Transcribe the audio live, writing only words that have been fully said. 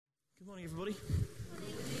Good morning, everybody.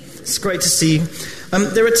 It's great to see you.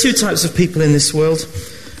 There are two types of people in this world.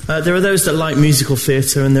 There are those that like musical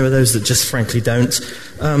theatre, and there are those that just frankly don't.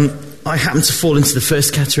 I happen to fall into the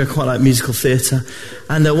first category. I quite like musical theatre.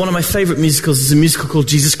 And one of my favourite musicals is a musical called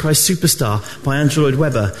Jesus Christ Superstar by Andrew Lloyd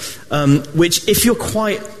Webber, which, if you're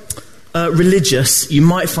quite religious, you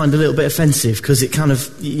might find a little bit offensive because it kind of,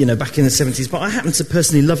 back in the 70s. But I happen to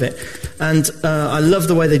personally love it. And I love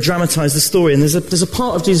the way they dramatise the story. And there's a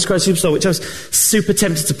part of Jesus Christ Superstar which I was super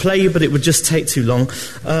tempted to play you, but it would just take too long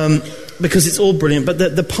because it's all brilliant. But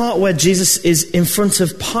the part where Jesus is in front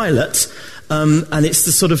of Pilate, and it's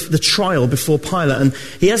the sort of the trial before Pilate, and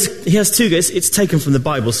he has two guys. It's taken from the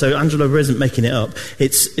Bible, so Andrew Lloyd Webber isn't making it up.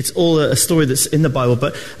 It's all a story that's in the Bible.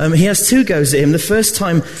 But he has two goes at him. The first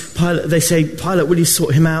time, they say, Pilate, will you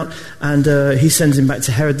sort him out? And he sends him back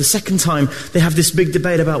to Herod. The second time, they have this big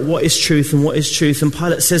debate about what is truth and what is truth. And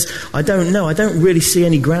Pilate says, I don't know. I don't really see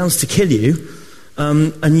any grounds to kill you.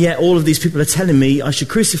 And yet all of these people are telling me I should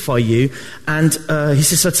crucify you. And he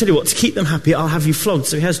says, so I tell you what, to keep them happy, I'll have you flogged.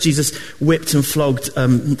 So he has Jesus whipped and flogged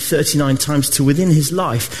 39 times to within his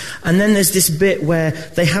life. And then there's this bit where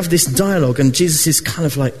they have this dialogue, and Jesus is kind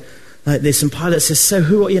of like this. And Pilate says, so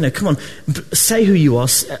who are, come on, say who you are.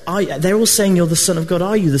 They're all saying you're the Son of God.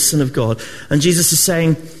 Are you the Son of God? And Jesus is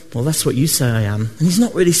saying, well, that's what you say I am. And he's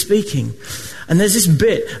not really speaking. And there's this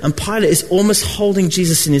bit, and Pilate is almost holding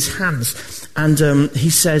Jesus in his hands. And he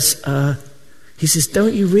says,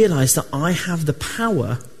 don't you realize that I have the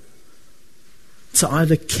power to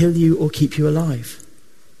either kill you or keep you alive?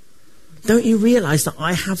 Don't you realize that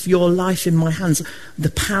I have your life in my hands?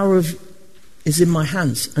 The power is in my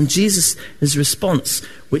hands. And Jesus' response,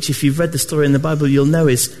 which if you've read the story in the Bible, you'll know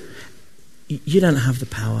is, you don't have the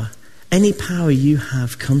power. Any power you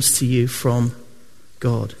have comes to you from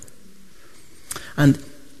God. And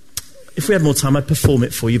if we had more time, I'd perform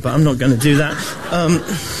it for you, but I'm not going to do that.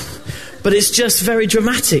 But it's just very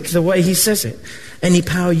dramatic, the way he says it. Any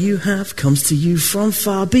power you have comes to you from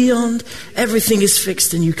far beyond. Everything is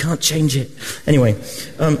fixed and you can't change it. Anyway,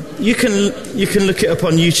 you can look it up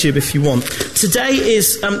on YouTube if you want. Today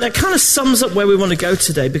is, that kind of sums up where we want to go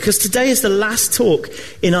today, because today is the last talk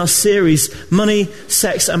in our series, Money,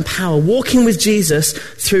 Sex and Power. Walking with Jesus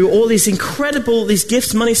through all these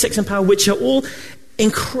gifts, money, sex and power, which are all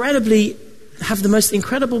have the most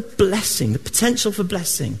incredible blessing, the potential for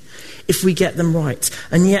blessing, if we get them right,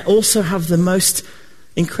 and yet also have the most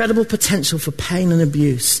incredible potential for pain and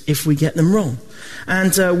abuse if we get them wrong.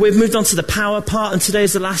 And we've moved on to the power part, and today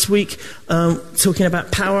is the last week talking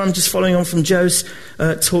about power. I'm just following on from Joe's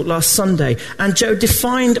talk last Sunday. And Joe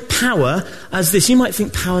defined power as this. You might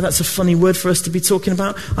think power, that's a funny word for us to be talking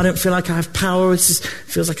about. I don't feel like I have power. It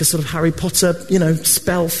feels like a sort of Harry Potter,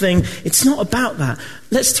 spell thing. It's not about that.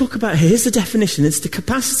 Let's talk about here. Here's the definition. It's the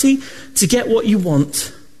capacity to get what you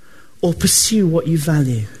want or pursue what you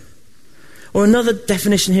value. Or another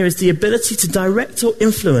definition here is the ability to direct or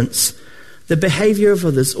influence the behavior of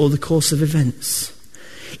others or the course of events.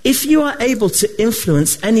 If you are able to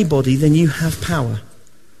influence anybody, then you have power.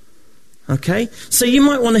 Okay? So you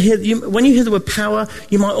might want to hear, when you hear the word power,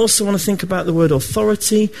 you might also want to think about the word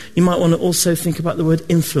authority. You might want to also think about the word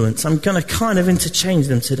influence. I'm going to kind of interchange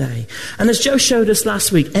them today. And as Joe showed us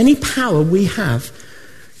last week, any power we have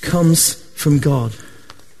comes from God.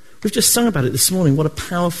 We've just sung about it this morning. What a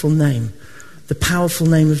powerful name. The powerful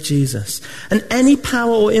name of Jesus. And any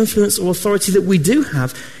power or influence or authority that we do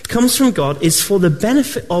have comes from God, is for the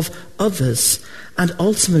benefit of others, and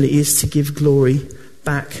ultimately is to give glory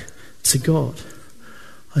back to God.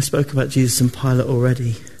 I spoke about Jesus and Pilate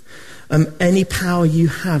already. Any power you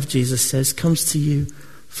have, Jesus says, comes to you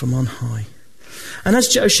from on high. And as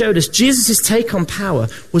Joe showed us, Jesus' take on power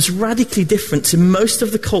was radically different to most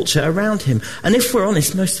of the culture around him. And if we're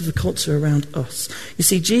honest, most of the culture around us. You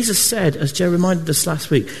see, Jesus said, as Joe reminded us last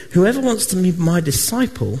week, whoever wants to be my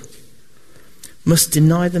disciple must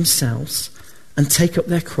deny themselves and take up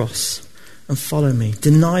their cross and follow me.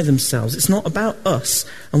 Deny themselves. It's not about us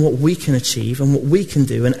and what we can achieve and what we can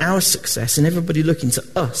do and our success and everybody looking to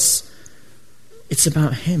us. It's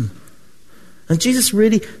about him. And Jesus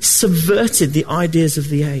really subverted the ideas of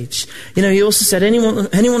the age. He also said anyone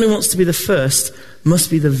who wants to be the first must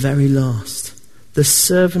be the very last, the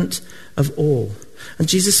servant of all. And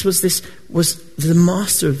Jesus was the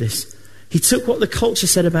master of this. He took what the culture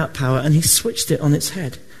said about power and he switched it on its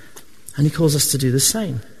head. And he calls us to do the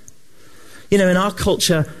same. In our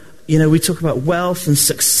culture, we talk about wealth and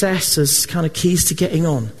success as kind of keys to getting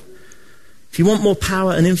on. If you want more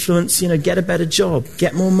power and influence, get a better job,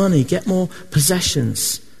 get more money, get more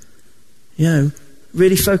possessions.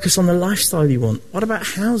 Really focus on the lifestyle you want. What about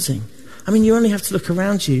housing? You only have to look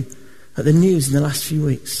around you at the news in the last few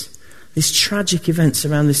weeks. These tragic events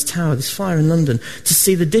around this tower, this fire in London, to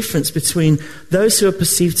see the difference between those who are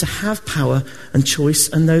perceived to have power and choice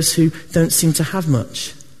and those who don't seem to have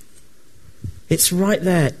much. It's right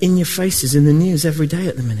there in your faces in the news every day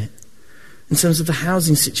at the minute, in terms of the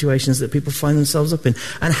housing situations that people find themselves up in,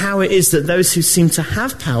 and how it is that those who seem to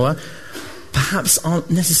have power perhaps aren't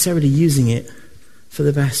necessarily using it for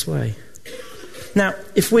the best way. Now,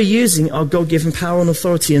 if we're using our God-given power and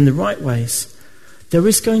authority in the right ways, there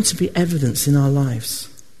is going to be evidence in our lives.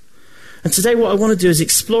 And today what I want to do is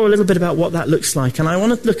explore a little bit about what that looks like. And I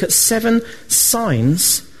want to look at 7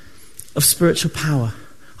 signs of spiritual power.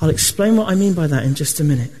 I'll explain what I mean by that in just a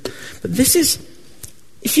minute. But this is,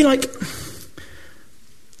 if you like,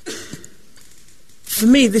 for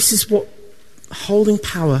me, this is what holding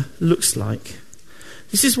power looks like.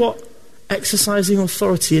 This is what exercising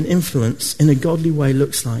authority and influence in a godly way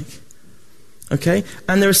looks like. Okay?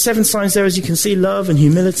 And there are 7 signs there, as you can see: love and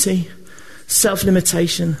humility,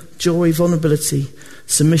 self-limitation, joy, vulnerability,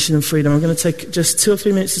 submission and freedom. I'm going to take just 2 or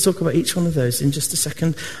 3 minutes to talk about each one of those in just a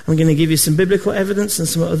second. I'm going to give you some biblical evidence and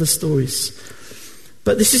some other stories.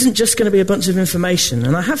 But this isn't just going to be a bunch of information.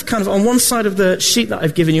 And I have kind of, on one side of the sheet that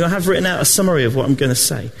I've given you, I have written out a summary of what I'm going to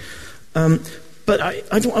say. But I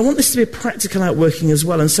want this to be a practical outworking as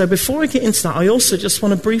well. And so before I get into that, I also just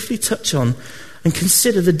want to briefly touch on and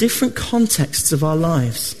consider the different contexts of our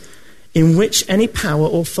lives in which any power,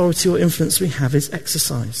 authority or influence we have is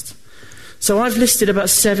exercised. So I've listed about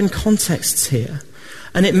 7 contexts here.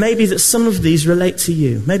 And it may be that some of these relate to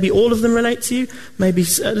you. Maybe all of them relate to you. Maybe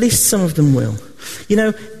at least some of them will. You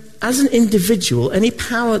know, as an individual, any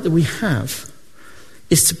power that we have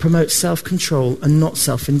is to promote self-control and not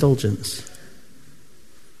self-indulgence.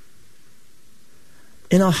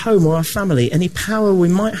 In our home or our family, any power we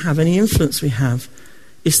might have, any influence we have,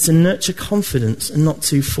 is to nurture confidence and not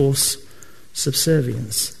to force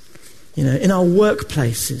subservience. You know, in our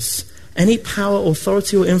workplaces, any power,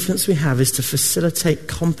 authority or influence we have is to facilitate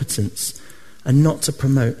competence and not to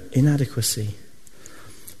promote inadequacy.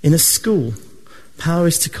 In a school, power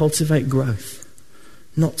is to cultivate growth,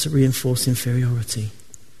 not to reinforce inferiority.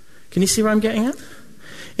 Can you see where I'm getting at?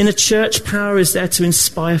 In a church, power is there to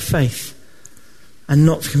inspire faith and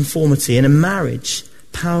not conformity. In a marriage,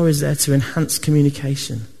 power is there to enhance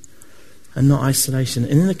communication and not isolation.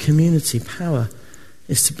 And in a community, power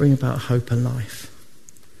is to bring about hope and life.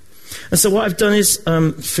 And so what I've done is,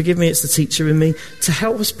 forgive me, it's the teacher in me, to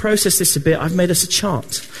help us process this a bit, I've made us a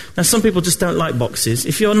chart. Now, some people just don't like boxes.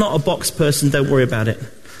 If you're not a box person, don't worry about it.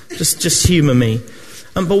 Just humour me.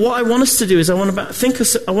 But what I want us to do is I want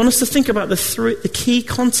us to think about the key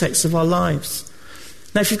contexts of our lives.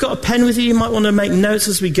 Now, if you've got a pen with you, you might want to make notes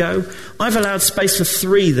as we go. I've allowed space for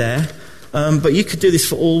 3 there, but you could do this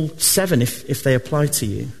for all 7 if they apply to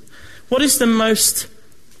you. What is the most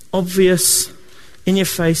obvious,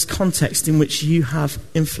 in-your-face context in which you have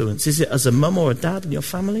influence? Is it as a mum or a dad in your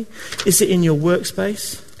family? Is it in your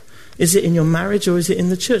workspace? Is it in your marriage, or is it in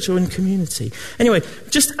the church or in community? Anyway,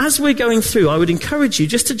 just as we're going through, I would encourage you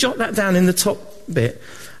just to jot that down in the top bit.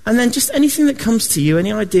 And then just anything that comes to you,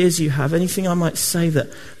 any ideas you have, anything I might say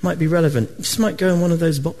that might be relevant, just might go in one of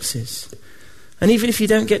those boxes. And even if you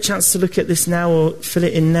don't get a chance to look at this now or fill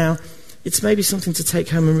it in now, it's maybe something to take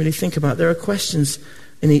home and really think about. There are questions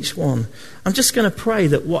in each one. I'm just going to pray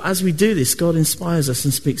that as we do this, God inspires us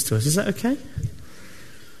and speaks to us. Is that okay?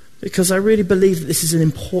 Because I really believe that this is an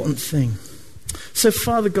important thing. So,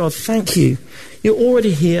 Father God, thank you. You're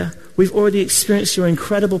already here. We've already experienced your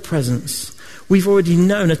incredible presence. We've already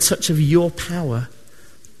known a touch of your power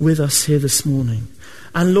with us here this morning.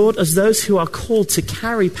 And Lord, as those who are called to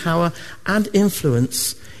carry power and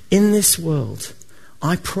influence in this world,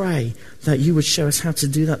 I pray that you would show us how to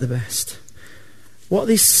do that the best. What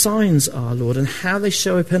these signs are, Lord, and how they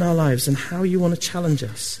show up in our lives and how you want to challenge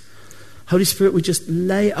us. Holy Spirit, we just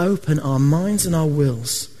lay open our minds and our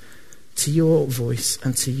wills to your voice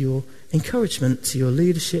and to your encouragement, to your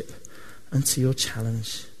leadership and to your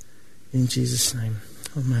challenge. In Jesus' name,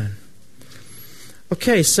 amen.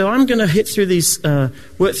 Okay, so I'm going to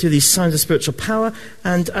work through these signs of spiritual power.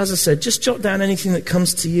 And as I said, just jot down anything that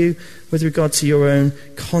comes to you with regard to your own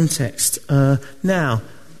context. There are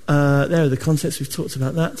the contexts, we've talked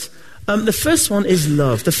about that. The first one is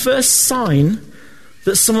love. The first sign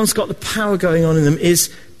that someone's got the power going on in them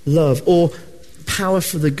is love, or power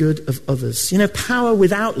for the good of others. You know, power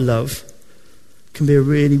without love can be a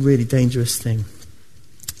really, really dangerous thing.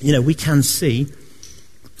 You know, we can see,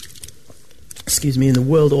 in the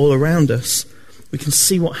world all around us, we can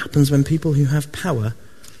see what happens when people who have power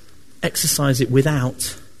exercise it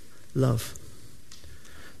without love.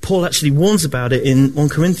 Paul actually warns about it in 1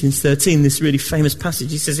 Corinthians 13, this really famous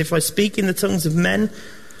passage. He says, if I speak in the tongues of men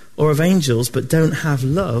or of angels but don't have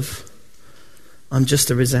love, I'm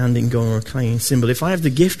just a resounding gong or a clanging cymbal. If I have the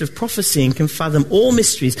gift of prophecy and can fathom all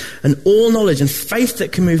mysteries and all knowledge and faith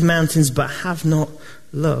that can move mountains but have not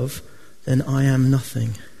love, then I am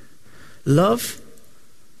nothing. Love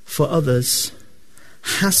for others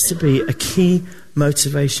has to be a key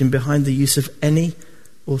motivation behind the use of any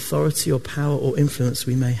authority or power or influence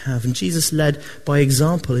we may have. And Jesus led by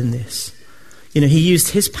example in this. He used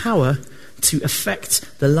his power to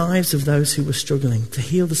affect the lives of those who were struggling, to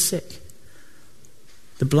heal the sick,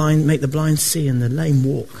 the blind, make the blind see and the lame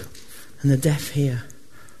walk, and the deaf hear.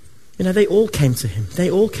 They all came to him. They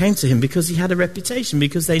all came to him because he had a reputation,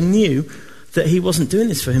 because they knew that he wasn't doing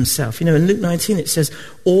this for himself. In Luke 19 it says,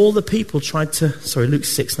 Luke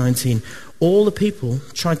 6:19, all the people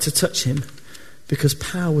tried to touch him because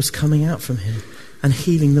power was coming out from him and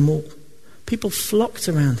healing them all. People flocked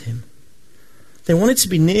around him. They wanted to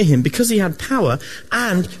be near him because he had power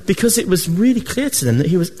and because it was really clear to them that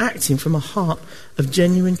he was acting from a heart of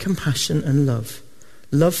genuine compassion and love.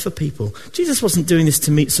 Love for people. Jesus wasn't doing this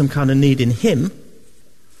to meet some kind of need in him.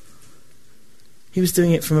 He was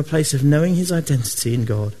doing it from a place of knowing his identity in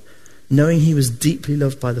God, knowing he was deeply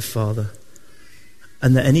loved by the Father,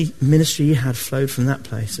 and that any ministry he had flowed from that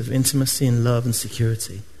place of intimacy and love and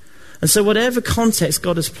security. And so whatever context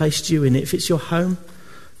God has placed you in, if it's your home,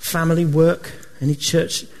 family, work, any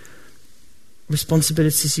church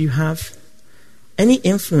responsibilities you have, any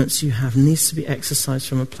influence you have needs to be exercised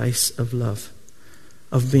from a place of love,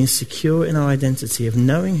 of being secure in our identity, of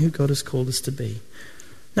knowing who God has called us to be.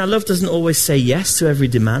 Now, love doesn't always say yes to every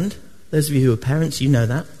demand. Those of you who are parents, you know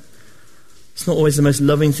that. It's not always the most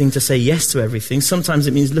loving thing to say yes to everything. Sometimes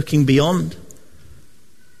it means looking beyond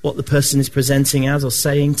what the person is presenting as or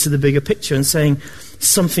saying to the bigger picture and saying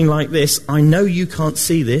something like this, I know you can't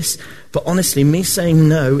see this, but honestly, me saying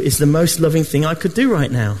no is the most loving thing I could do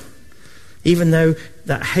right now. Even though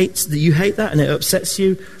that you hate that and it upsets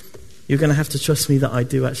you, you're going to have to trust me that I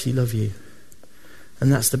do actually love you.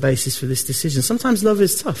 And that's the basis for this decision. Sometimes love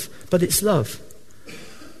is tough, but it's love.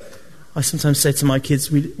 I sometimes say to my kids,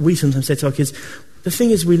 we sometimes say to our kids, the thing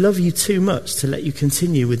is we love you too much to let you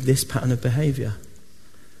continue with this pattern of behaviour.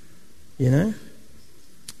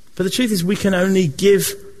 But the truth is we can only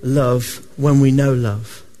give love when we know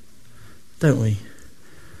love, don't we?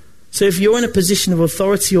 So if you're in a position of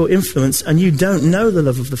authority or influence and you don't know the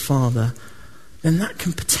love of the Father, then that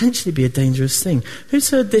can potentially be a dangerous thing. Who's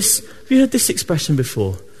heard this? Have you heard this expression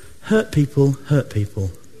before? Hurt people, hurt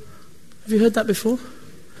people. Have you heard that before?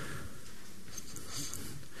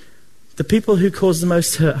 The people who cause the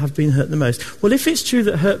most hurt have been hurt the most. Well, if it's true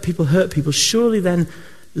that hurt people, surely then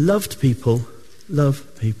loved people love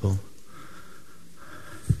people.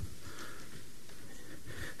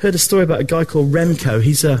 Heard a story about a guy called Remco.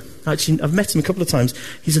 I've met him a couple of times.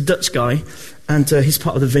 He's a Dutch guy, and he's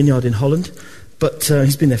part of the vineyard in Holland. But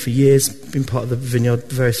he's been there for years, been part of the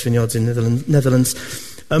various vineyards in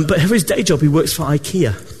Netherlands. But for his day job, he works for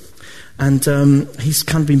IKEA. And he's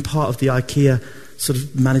kind of been part of the IKEA sort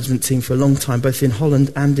of management team for a long time, both in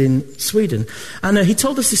Holland and in Sweden. And he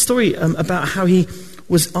told us this story about how he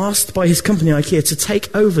was asked by his company, IKEA, to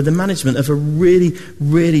take over the management of a really,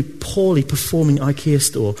 really poorly performing IKEA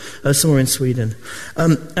store somewhere in Sweden.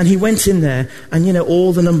 And he went in there, and,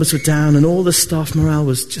 all the numbers were down, and all the staff morale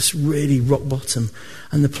was just really rock bottom,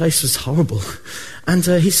 and the place was horrible. And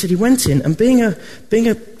he said he went in, and being a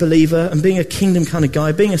believer, and being a kingdom kind of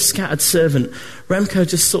guy, being a scattered servant, Remco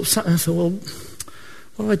just sort of sat there and thought, well,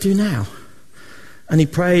 what do I do now? And he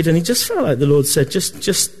prayed, and he just felt like the Lord said,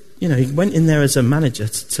 he went in there as a manager,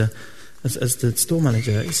 as the store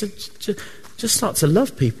manager. He said, just start to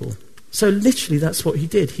love people. So literally that's what he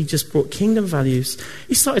did. He just brought kingdom values.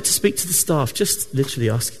 He started to speak to the staff, just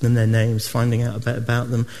literally asking them their names, finding out a bit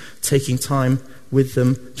about them, taking time with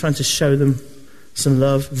them, trying to show them some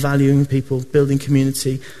love, valuing people, building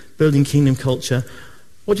community, building kingdom culture.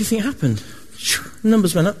 What do you think happened?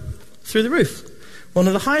 Numbers went up through the roof. One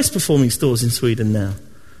of the highest performing stores in Sweden now.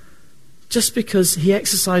 Just because he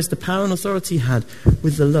exercised the power and authority he had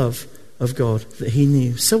with the love of God that he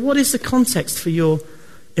knew. So what is the context for your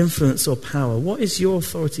influence or power? What is your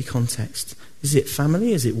authority context? Is it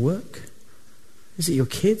family? Is it work? Is it your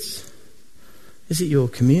kids? Is it your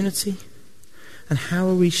community? And how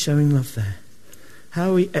are we showing love there?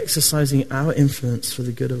 How are we exercising our influence for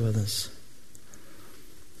the good of others?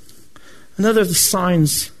 Another of the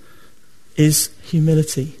signs is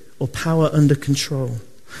humility or power under control.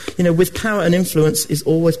 With power and influence is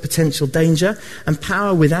always potential danger, and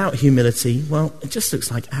power without humility, well, it just looks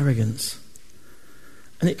like arrogance.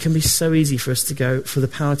 And it can be so easy for the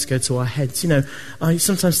power to go to our heads. I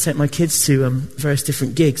sometimes take my kids to various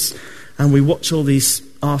different gigs, and we watch all these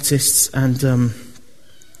artists, and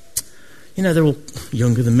they're all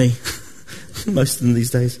younger than me, most of them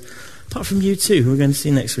these days. Apart from you two, who we're going to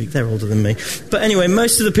see next week, they're older than me. But anyway,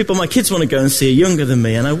 most of the people my kids want to go and see are younger than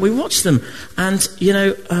me, and we watch them. And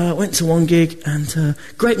went to one gig, and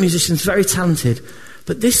great musicians, very talented.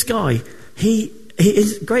 But this guy, he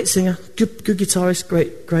is a great singer, good guitarist,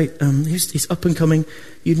 great. He's up and coming.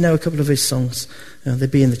 You'd know a couple of his songs.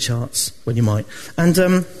 They'd be in the charts, well, you might.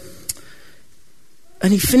 And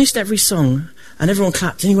he finished every song, and everyone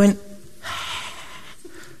clapped, and he went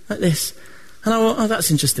like this. And I thought, oh,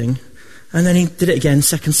 that's interesting. And then he did it again,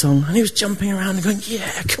 second song, and he was jumping around and going,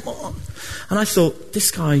 yeah, come on. And I thought, this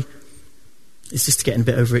guy is just getting a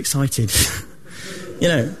bit overexcited.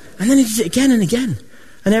 And then he did it again and again.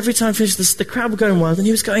 And every time he finished, the crowd were going wild, and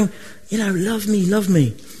he was going, love me, love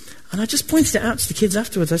me. And I just pointed it out to the kids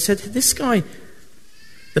afterwards. I said, this guy,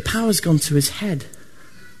 the power's gone to his head.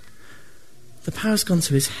 The power's gone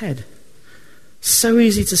to his head. So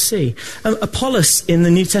easy to see. Apollos in the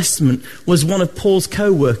New Testament was one of Paul's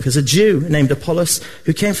co-workers, a Jew named Apollos,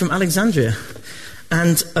 who came from Alexandria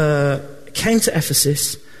and came to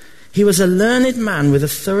Ephesus. He was a learned man with a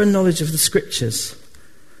thorough knowledge of the Scriptures,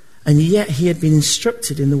 and yet he had been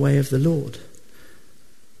instructed in the way of the Lord.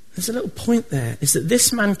 There's a little point there, is that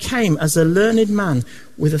this man came as a learned man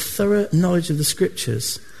with a thorough knowledge of the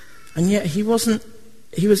Scriptures, and yet he wasn't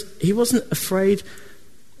afraid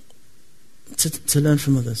to learn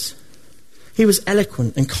from others. He was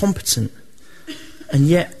eloquent and competent, and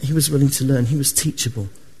yet he was willing to learn. He was teachable,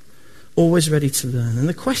 always ready to learn. And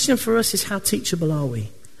the question for us is, how teachable are we?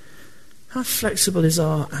 How flexible is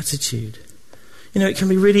our attitude? It can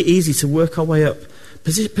be really easy to work our way up,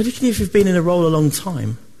 particularly if you've been in a role a long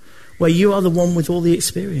time, where you are the one with all the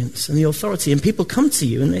experience and the authority, and people come to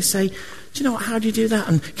you and they say, do you know what, how do you do that?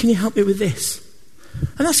 And can you help me with this?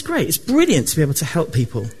 And that's great. It's brilliant to be able to help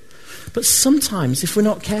people. But sometimes, if we're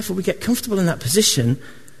not careful, we get comfortable in that position,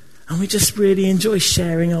 and we just really enjoy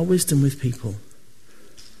sharing our wisdom with people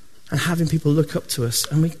and having people look up to us,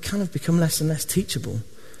 and we kind of become less and less teachable.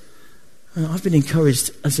 And I've been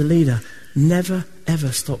encouraged as a leader, never,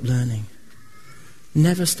 ever stop learning.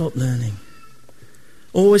 Never stop learning.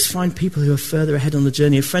 Always find people who are further ahead on the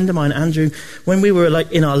journey. A friend of mine, Andrew, when we were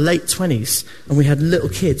in our late 20s and we had little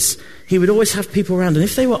kids, he would always have people around, and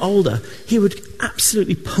if they were older, he would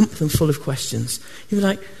absolutely pump them full of questions. He'd be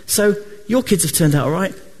like, so your kids have turned out all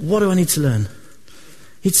right, what do I need to learn?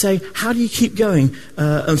 He'd say, how do you keep going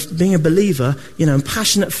of being a believer, and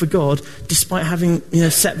passionate for God, despite having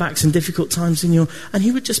setbacks and difficult times in your... And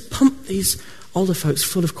he would just pump these older folks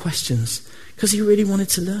full of questions because he really wanted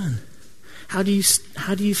to learn. How do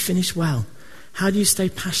you finish well? How do you stay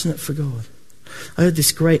passionate for God? I heard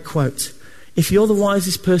this great quote. If you're the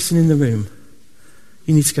wisest person in the room,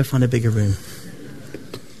 you need to go find a bigger room.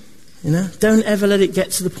 Don't ever let it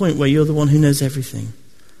get to the point where you're the one who knows everything.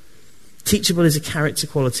 Teachable is a character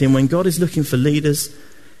quality, and when God is looking for leaders,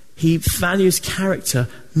 he values character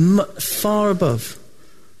far above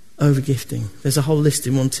over gifting. There's a whole list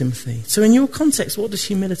in 1 Timothy. So in your context, what does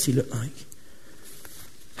humility look like?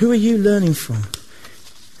 Who are you learning from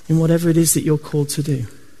in whatever it is that you're called to do?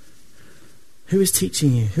 Who is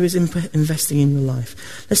teaching you? Who is investing in your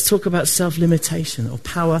life? Let's talk about self-limitation, or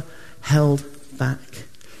power held back.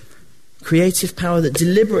 Creative power that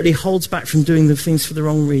deliberately holds back from doing the things for the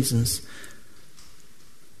wrong reasons.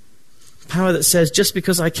 Power that says, just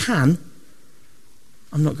because I can,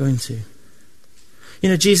 I'm not going to.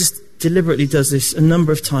 Jesus deliberately does this a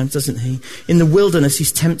number of times, doesn't he? In the wilderness,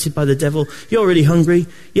 he's tempted by the devil. You're really hungry.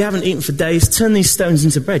 You haven't eaten for days. Turn these stones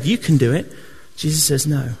into bread. You can do it. Jesus says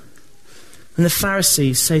no. And the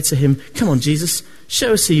Pharisees say to him, come on, Jesus,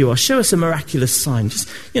 show us who you are. Show us a miraculous sign. Just,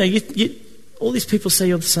 all these people say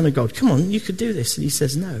you're the Son of God. Come on, you could do this. And he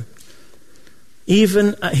says no.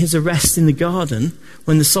 Even at his arrest in the garden,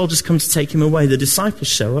 when the soldiers come to take him away, the disciples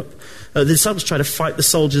show up. The disciples try to fight the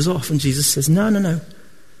soldiers off, and Jesus says, no.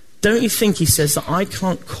 Don't you think, he says, that I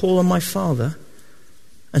can't call on my Father,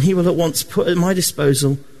 and he will at once put at my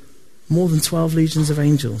disposal more than 12 legions of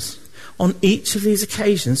angels? On each of these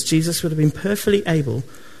occasions, Jesus would have been perfectly able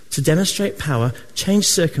to demonstrate power, change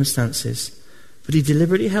circumstances, but he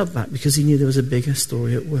deliberately held back because he knew there was a bigger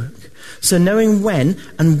story at work. So knowing when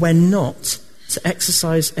and when not to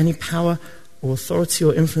exercise any power or authority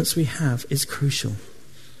or influence we have is crucial.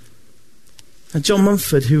 Now, John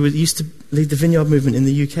Mumford, who used to lead the Vineyard movement in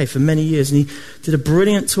the UK for many years, and he did a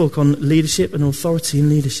brilliant talk on leadership and authority in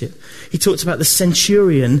leadership. He talked about the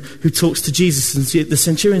centurion who talks to Jesus, and the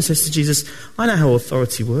centurion says to Jesus, I know how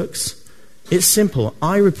authority works. It's simple.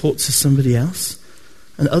 I report to somebody else,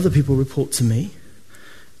 and other people report to me,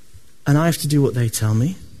 and I have to do what they tell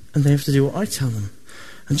me, and they have to do what I tell them.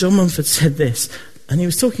 And John Mumford said this, and he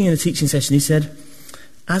was talking in a teaching session. He said,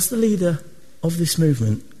 as the leader of this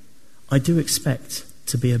movement, I do expect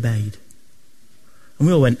to be obeyed. And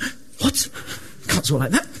we all went, what? Can't talk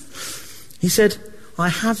like that. He said, I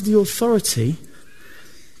have the authority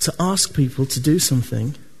to ask people to do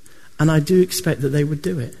something, and I do expect that they would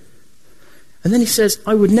do it. And then he says,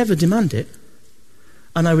 I would never demand it,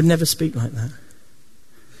 and I would never speak like that.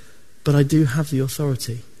 But I do have the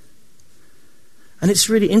authority. And it's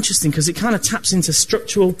really interesting because it kind of taps into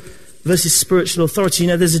structural versus spiritual authority. You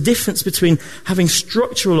know, there's a difference between having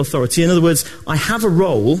structural authority, in other words, I have a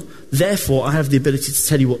role, therefore I have the ability to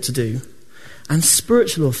tell you what to do, and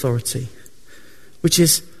spiritual authority, which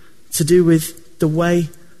is to do with the way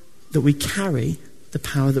that we carry the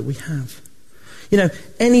power that we have. You know,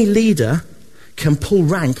 any leader can pull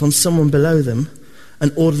rank on someone below them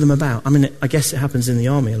and order them about. I mean, I guess it happens in the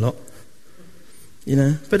army a lot. You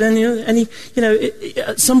know, but then,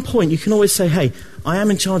 at some point you can always say, hey, I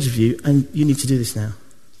am in charge of you and you need to do this now.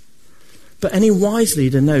 But any wise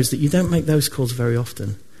leader knows that you don't make those calls very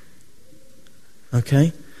often.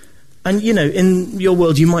 Okay? And, you know, in your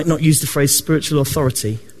world you might not use the phrase spiritual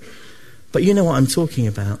authority, but you know what I'm talking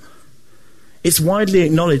about. It's widely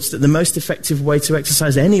acknowledged that the most effective way to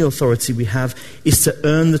exercise any authority we have is to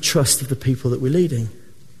earn the trust of the people that we're leading.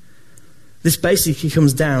 This basically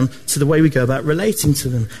comes down to the way we go about relating to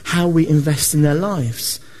them, how we invest in their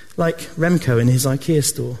lives, like Remco in his IKEA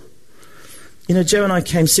store. You know, Joe and I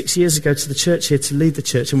came 6 years ago to the church here to lead the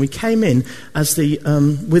church, and we came in as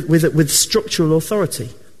with structural authority.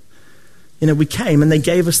 You know, we came and they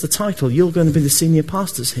gave us the title, you're going to be the senior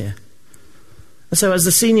pastors here. And so as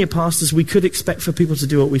the senior pastors, we could expect for people to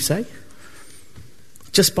do what we say,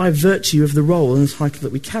 just by virtue of the role and the title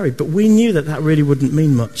that we carried. But we knew that that really wouldn't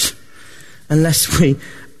mean much unless we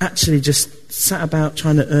actually just sat about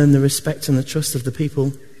trying to earn the respect and the trust of the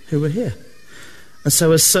people who were here. And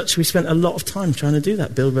so as such, we spent a lot of time trying to do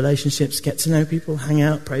that, build relationships, get to know people, hang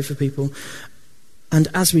out, pray for people. And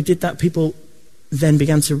as we did that, people then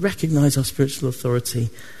began to recognize our spiritual authority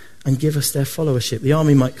and give us their followership. The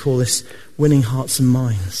army might call this winning hearts and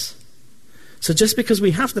minds. So just because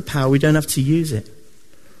we have the power, we don't have to use it.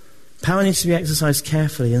 Power needs to be exercised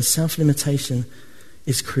carefully, and self-limitation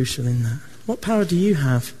is crucial in that. What power do you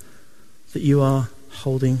have that you are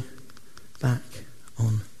holding back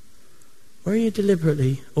on? Where are you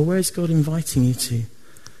deliberately, or where is God inviting you to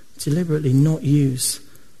deliberately not use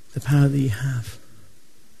the power that you have?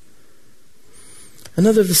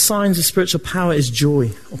 Another of the signs of spiritual power is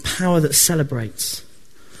joy, or power that celebrates.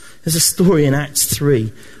 There's a story in Acts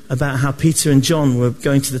 3 about how Peter and John were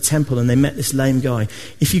going to the temple and they met this lame guy.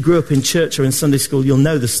 If you grew up in church or in Sunday school, you'll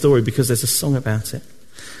know the story because there's a song about it.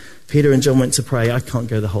 Peter and John went to pray. I can't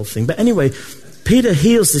go the whole thing. But anyway, Peter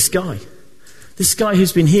heals this guy. This guy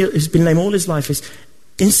who's been lame all his life is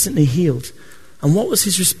instantly healed. And what was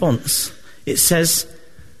his response? It says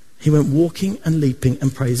he went walking and leaping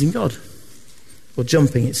and praising God. Or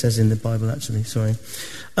jumping, it says in the Bible, actually. Sorry.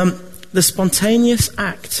 The spontaneous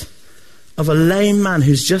act of a lame man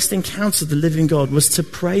who's just encountered the living God was to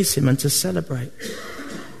praise him and to celebrate.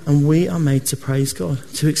 And we are made to praise God,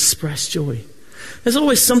 to express joy. There's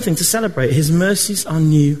always something to celebrate. His mercies are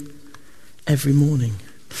new every morning.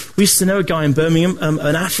 We used to know a guy in Birmingham,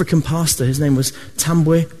 an African pastor. His name was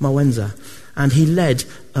Tambwe Mawenza. And he led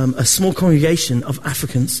a small congregation of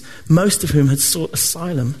Africans, most of whom had sought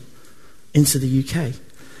asylum into the UK.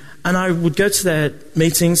 And I would go to their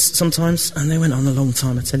meetings sometimes, and they went on a long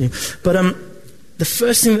time, I tell you. But the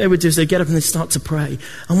first thing that they would do is they'd get up and they'd start to pray.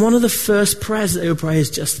 And one of the first prayers that they would pray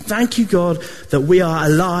is just, thank you, God, that we are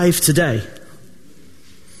alive today.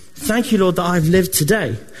 Thank you, Lord, that I've lived today.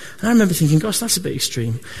 And I remember thinking, gosh, that's a bit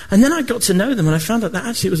extreme. And then I got to know them, and I found out that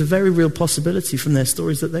actually it was a very real possibility from their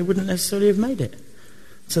stories that they wouldn't necessarily have made it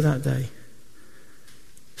to that day.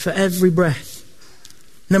 For every breath,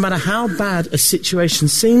 no matter how bad a situation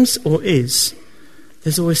seems or is,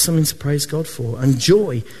 there's always something to praise God for. And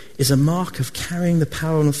joy is a mark of carrying the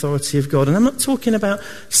power and authority of God. And I'm not talking about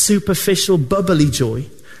superficial, bubbly joy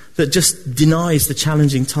that just denies the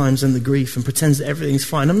challenging times and the grief and pretends that everything's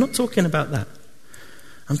fine. I'm not talking about that.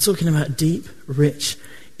 I'm talking about deep, rich,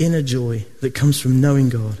 inner joy that comes from knowing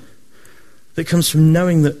God. That comes from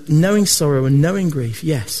knowing sorrow and knowing grief,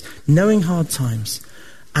 yes, knowing hard times,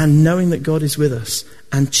 and knowing that God is with us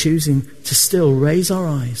and choosing to still raise our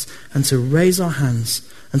eyes and to raise our hands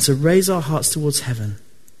and to raise our hearts towards heaven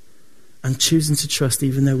and choosing to trust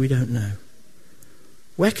even though we don't know.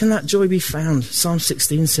 Where can that joy be found? Psalm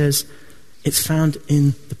 16 says, it's found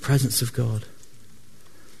in the presence of God.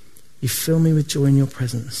 You fill me with joy in your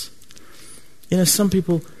presence. You know, some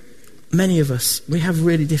people, many of us, we have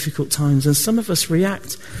really difficult times, and some of us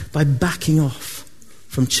react by backing off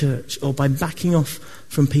from church or by backing off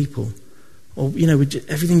from people. Or, you know,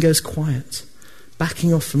 everything goes quiet.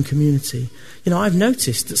 Backing off from community. You know, I've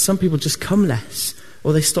noticed that some people just come less,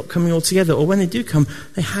 or they stop coming altogether, or when they do come,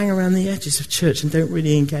 they hang around the edges of church and don't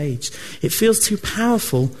really engage. It feels too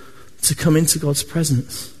powerful to come into God's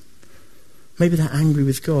presence. Maybe they're angry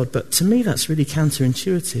with God, but to me that's really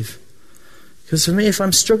counterintuitive. Because for me, if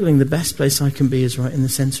I'm struggling, the best place I can be is right in the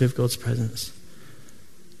centre of God's presence.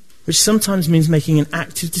 Which sometimes means making an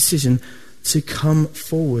active decision to come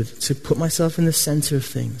forward, to put myself in the centre of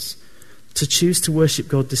things, to choose to worship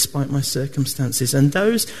God despite my circumstances. And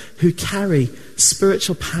those who carry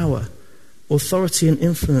spiritual power, authority and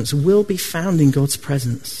influence will be found in God's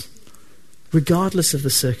presence, regardless of the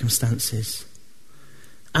circumstances,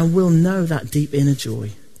 and will know that deep inner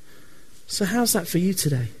joy. So how's that for you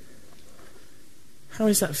today? How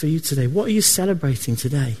is that for you today? What are you celebrating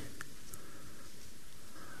today?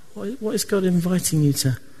 What is God inviting you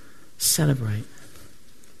to celebrate?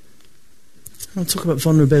 I want to talk about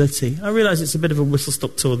vulnerability. I realise it's a bit of a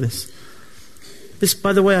whistle-stop tour, this. This,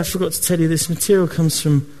 by the way, I forgot to tell you, this material comes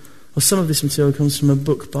from, or some of this material comes from a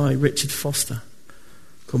book by Richard Foster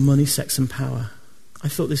called Money, Sex and Power. I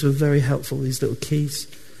thought these were very helpful, these little keys.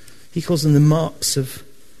 He calls them the marks of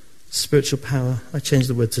spiritual power. I changed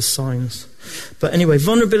the word to signs. But anyway,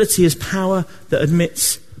 vulnerability is power that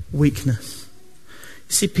admits weakness.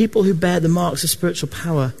 You see, people who bear the marks of spiritual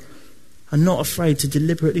power are not afraid to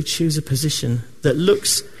deliberately choose a position that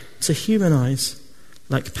looks to human eyes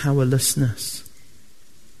like powerlessness.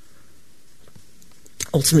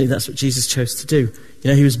 Ultimately, that's what Jesus chose to do. You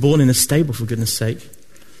know, he was born in a stable, for goodness sake.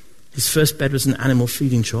 His first bed was an animal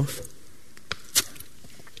feeding trough.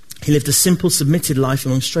 He lived a simple, submitted life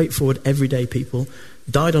among straightforward, everyday people,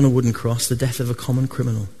 died on a wooden cross, the death of a common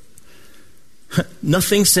criminal.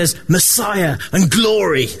 Nothing says Messiah and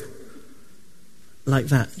glory like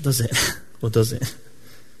that, does it? Or does it?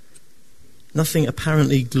 Nothing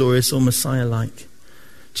apparently glorious or Messiah-like.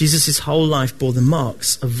 Jesus' whole life bore the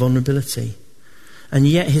marks of vulnerability, and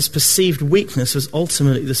yet his perceived weakness was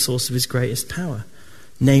ultimately the source of his greatest power,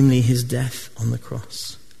 namely his death on the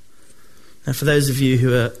cross. Now, for those of you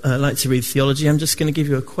who like to read theology, I'm just going to give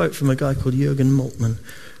you a quote from a guy called Jürgen Moltmann.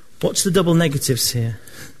 Watch the double negatives here.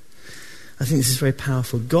 I think this is very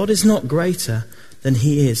powerful. God is not greater than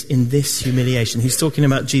he is in this humiliation. He's talking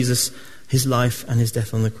about Jesus, his life and his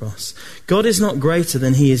death on the cross. God is not greater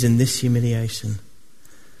than he is in this humiliation.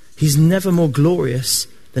 He's never more glorious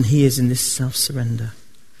than he is in this self-surrender.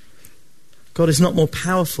 God is not more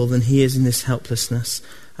powerful than he is in this helplessness,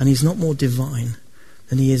 and he's not more divine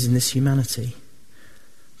than he is in this humanity.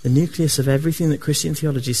 The nucleus of everything that Christian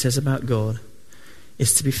theology says about God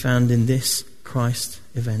is to be found in this Christ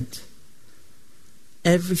event.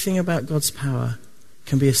 Everything about God's power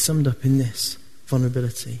can be summed up in this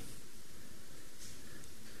vulnerability.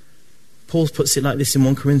 Paul puts it like this in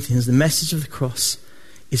 1 Corinthians: the message of the cross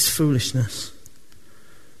is foolishness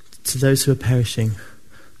to those who are perishing.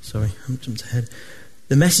 Sorry, I jumped ahead.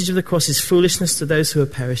 The message of the cross is foolishness to those who are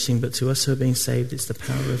perishing, but to us who are being saved, it's the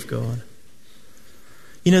power of God.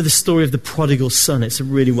 You know the story of the prodigal son. It's a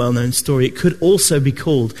really well-known story. It could also be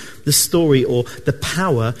called the story or the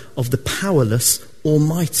power of the powerless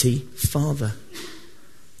Almighty Father.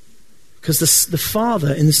 Because the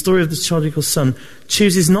father in the story of the prodigal son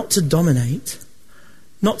chooses not to dominate,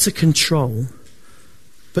 not to control,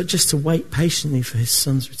 but just to wait patiently for his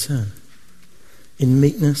son's return in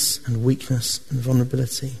meekness and weakness and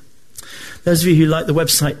vulnerability. Those of you who like the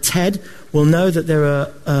website TED will know that there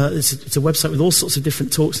are it's a website with all sorts of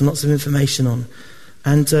different talks and lots of information on.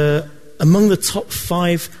 And among the top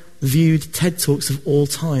 5 viewed TED Talks of all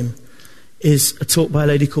time is a talk by a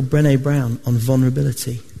lady called Brené Brown on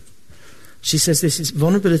vulnerability. She says this: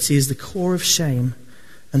 vulnerability is the core of shame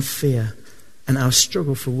and fear and our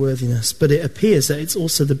struggle for worthiness. But it appears that it's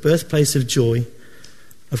also the birthplace of joy,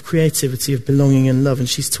 of creativity, of belonging and love. And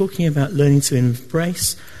she's talking about learning to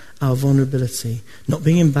embrace our vulnerability, not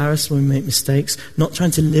being embarrassed when we make mistakes, not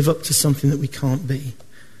trying to live up to something that we can't be.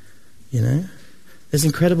 You know? There's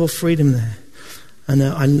incredible freedom there. And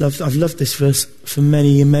I've loved this verse for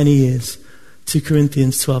many, many years. 2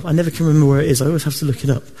 Corinthians 12. I never can remember where it is. I always have to look it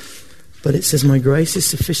up. But it says, my grace is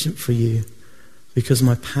sufficient for you, because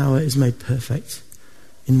my power is made perfect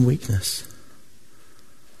in weakness.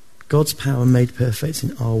 God's power made perfect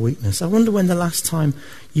in our weakness. I wonder when the last time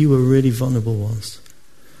you were really vulnerable was.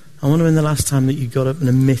 I wonder when the last time that you got up and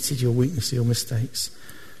admitted your weakness or your mistakes.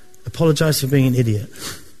 Apologise for being an idiot.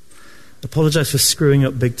 Apologise for screwing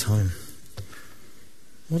up big time.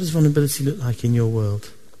 What does vulnerability look like in your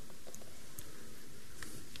world?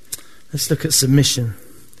 Let's look at submission,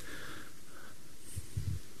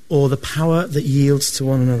 or the power that yields to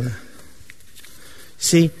one another.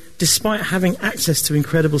 See, despite having access to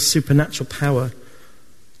incredible supernatural power,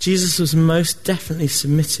 Jesus was most definitely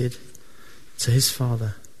submitted to his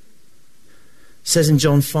Father. It says in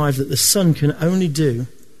John 5 that the Son can only do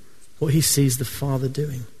what he sees the Father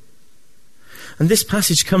doing. And this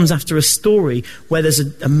passage comes after a story where there's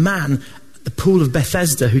a man, the pool of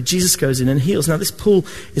Bethesda, who Jesus goes in and heals. Now this pool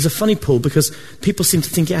is a funny pool because people seem to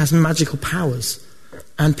think it has magical powers.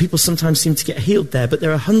 And people sometimes seem to get healed there. But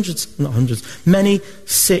there are many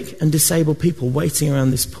sick and disabled people waiting around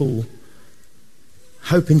this pool,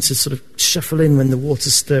 hoping to sort of shuffle in when the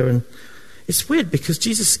waters stir. And it's weird because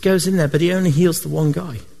Jesus goes in there, but he only heals the one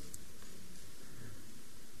guy.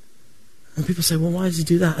 And people say, well, why does he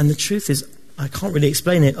do that? And the truth is, I can't really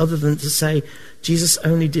explain it other than to say Jesus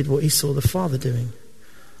only did what he saw the Father doing.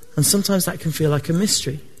 And sometimes that can feel like a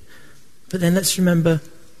mystery. But then let's remember,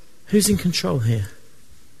 who's in control here?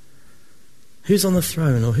 Who's on the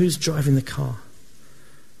throne, or who's driving the car?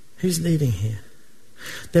 Who's leading here?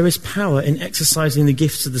 There is power in exercising the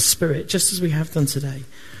gifts of the Spirit, just as we have done today.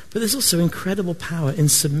 But there's also incredible power in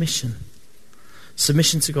submission.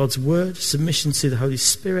 Submission to God's word, submission to the Holy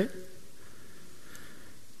Spirit,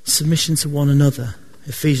 submission to one another.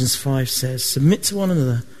 Ephesians 5 says, submit to one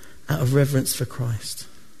another out of reverence for Christ.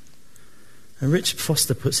 And Richard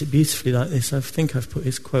Foster puts it beautifully like this. I think I've put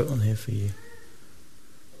his quote on here for you.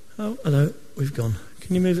 Oh, hello, we've gone.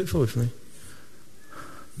 Can you move it forward for me?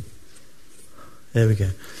 There we go.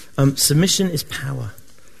 Submission is power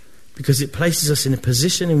because it places us in a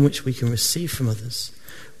position in which we can receive from others.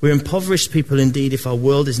 We're impoverished people indeed if our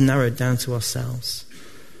world is narrowed down to ourselves.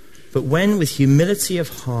 But when, with humility of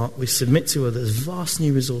heart, we submit to others, vast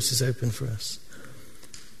new resources open for us.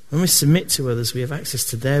 When we submit to others, we have access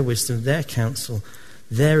to their wisdom, their counsel,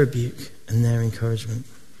 their rebuke, and their encouragement.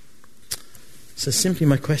 So simply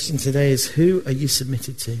my question today is, who are you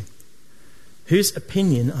submitted to? Whose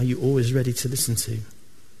opinion are you always ready to listen to?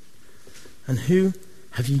 And who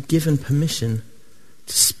have you given permission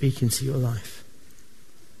to speak into your life?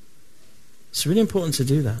 It's really important to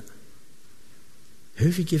do that. Who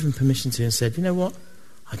have you given permission to and said, you know what?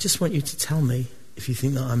 I just want you to tell me if you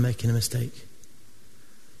think that I'm making a mistake.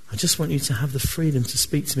 I just want you to have the freedom to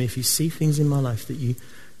speak to me if you see things in my life that you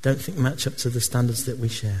don't think match up to the standards that we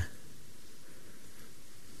share.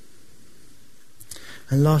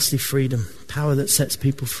 And lastly, freedom, power that sets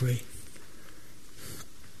people free.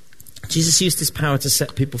 Jesus used his power to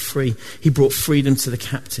set people free. He brought freedom to the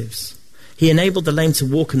captives. He enabled the lame to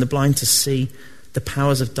walk and the blind to see, the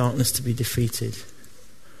powers of darkness to be defeated.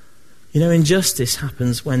 You know, injustice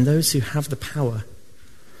happens when those who have the power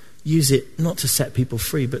use it not to set people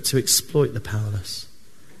free, but to exploit the powerless.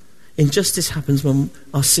 Injustice happens when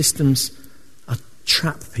our systems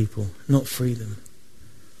trap people, not free them.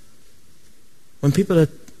 When people are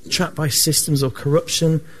trapped by systems or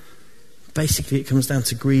corruption, basically it comes down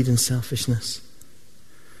to greed and selfishness.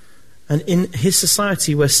 And in his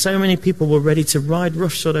society where so many people were ready to ride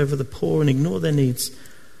roughshod over the poor and ignore their needs,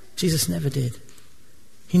 Jesus never did.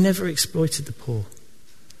 He never exploited the poor.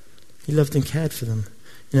 He loved and cared for them.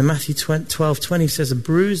 Matthew 12:20 says, a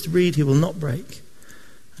bruised reed he will not break,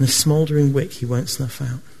 and a smouldering wick he won't snuff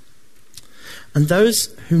out. And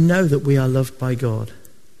those who know that we are loved by God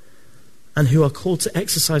and who are called to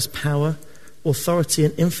exercise power, authority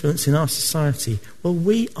and influence in our society, well,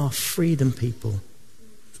 we are freedom people.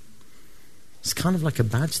 It's kind of like a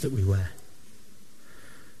badge that we wear.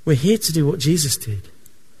 We're here to do what Jesus did,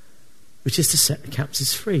 which is to set the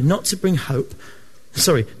captives free, not to bring hope,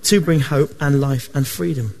 to bring hope and life and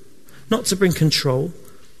freedom, not to bring control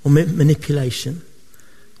or manipulation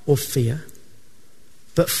or fear,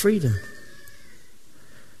 but freedom.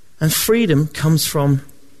 And freedom comes from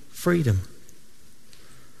freedom.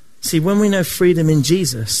 See, when we know freedom in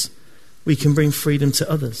Jesus, we can bring freedom to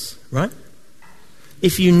others, right?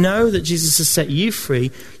 If you know that Jesus has set you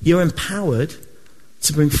free, you're empowered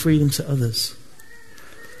to bring freedom to others.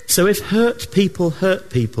 So if hurt people,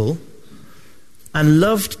 and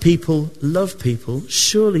loved people, love people,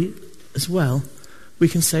 surely as well, we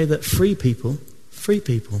can say that free people, free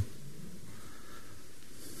people.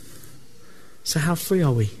 So how free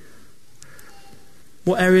are we?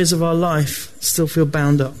 What areas of our life still feel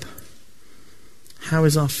bound up? How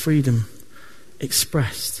is our freedom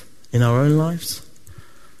expressed in our own lives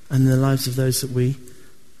and in the lives of those that we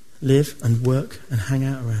live and work and hang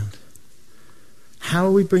out around? How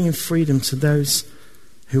are we bringing freedom to those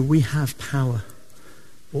who we have power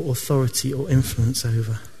or authority or influence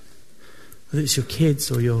over? Whether it's your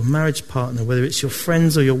kids or your marriage partner, whether it's your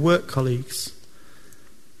friends or your work colleagues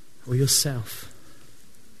or yourself.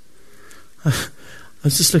 I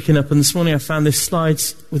was just looking up, and this morning I found this slide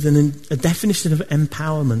with a definition of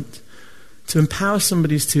empowerment. To empower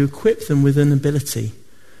somebody is to equip them with an ability,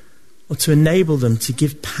 or to enable them, to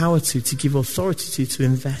give power to give authority to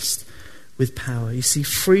invest with power. You see,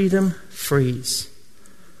 freedom frees,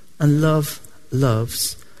 and love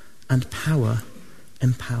loves, and power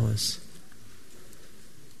empowers.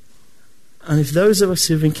 And if those of us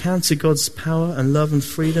who have encountered God's power and love and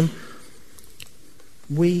freedom,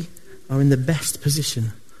 we are in the best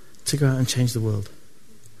position to go out and change the world.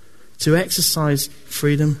 To exercise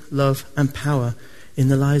freedom, love and power in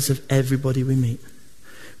the lives of everybody we meet.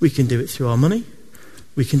 We can do it through our money,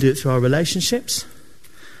 we can do it through our relationships,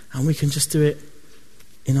 and we can just do it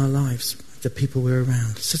in our lives, the people we're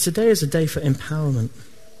around. So today is a day for empowerment.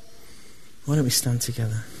 Why don't we stand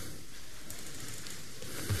together?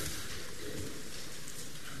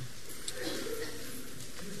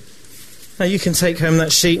 Now you can take home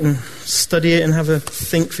that sheet and study it and have a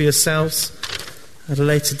think for yourselves at a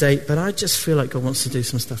later date, but I just feel like God wants to do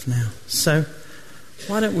some stuff now. So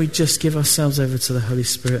why don't we just give ourselves over to the Holy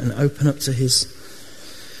Spirit and open up to His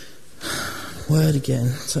Word again,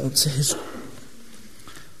 up to His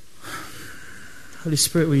Holy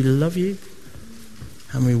Spirit. We love you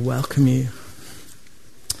and we welcome you,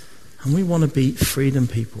 and we want to be freedom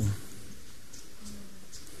people.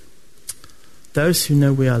 Those who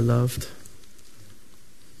know we are loved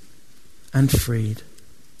and freed.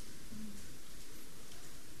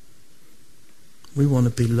 We want to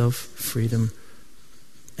be love, freedom,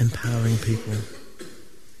 empowering people.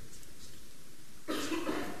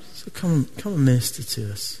 So come and minister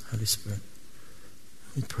to us, Holy Spirit.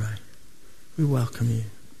 We pray. We welcome you.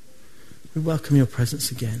 We welcome your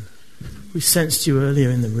presence again. We sensed you earlier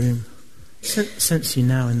in the room. Sense you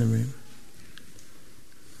now in the room.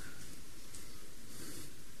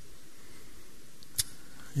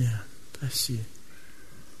 Yeah, bless you.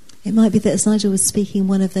 It might be that as Nigel was speaking,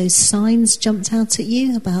 one of those signs jumped out at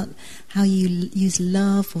you about how you use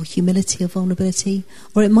love or humility or vulnerability.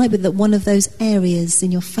 Or it might be that one of those areas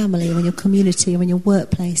in your family or in your community or in your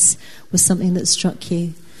workplace was something that struck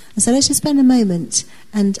you. And so let's just spend a moment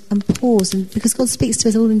and pause, and because God speaks to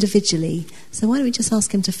us all individually, so why don't we just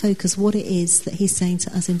ask Him to focus what it is that He's saying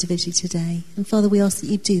to us individually today. And Father, we ask that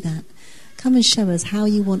you do that. Come and show us how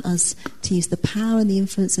you want us to use the power and the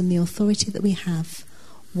influence and the authority that we have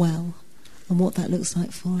well, and what that looks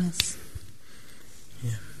like for us.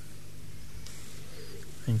 Yeah.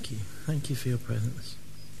 Thank you. Thank you for your presence.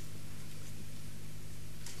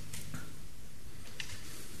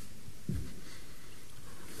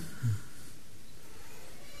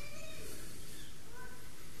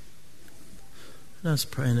 When I was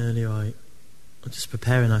praying earlier, I was just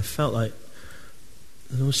preparing, I felt like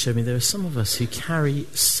the Lord showed me there are some of us who carry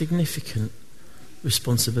significant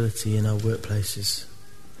responsibility in our workplaces.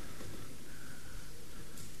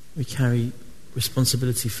 We carry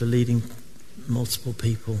responsibility for leading multiple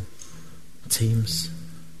people, teams.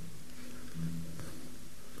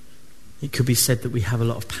 It could be said that we have a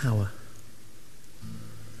lot of power.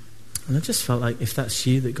 And I just felt like if that's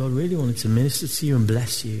you, that God really wanted to minister to you and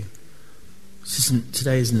bless you.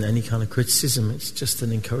 Today isn't any kind of criticism, it's just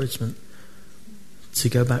an encouragement to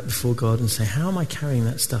go back before God and say, how am I carrying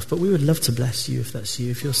that stuff? But we would love to bless you if that's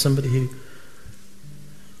you. If you're somebody who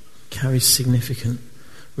carries significant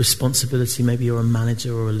responsibility, maybe you're a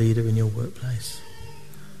manager or a leader in your workplace.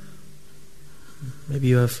 Maybe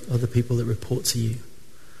you have other people that report to you.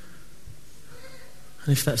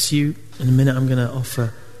 And if that's you, in a minute I'm going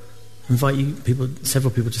to invite you,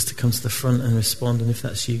 several people just to come to the front and respond. And if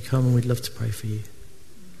that's you, come and we'd love to pray for you.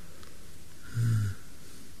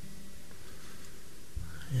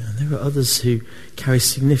 Yeah, and there are others who carry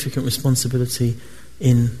significant responsibility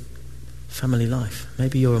in family life.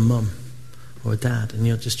 Maybe you're a mum or a dad and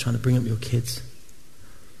you're just trying to bring up your kids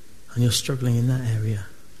and you're struggling in that area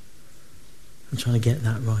and trying to get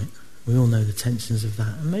that right. We all know the tensions of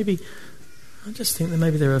that. And maybe, I just think that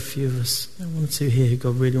maybe there are a few of us, one or two here, who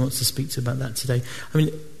God really wants to speak to about that today. I mean,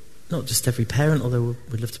 not just every parent, although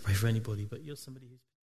we'd love to pray for anybody, but you're somebody who's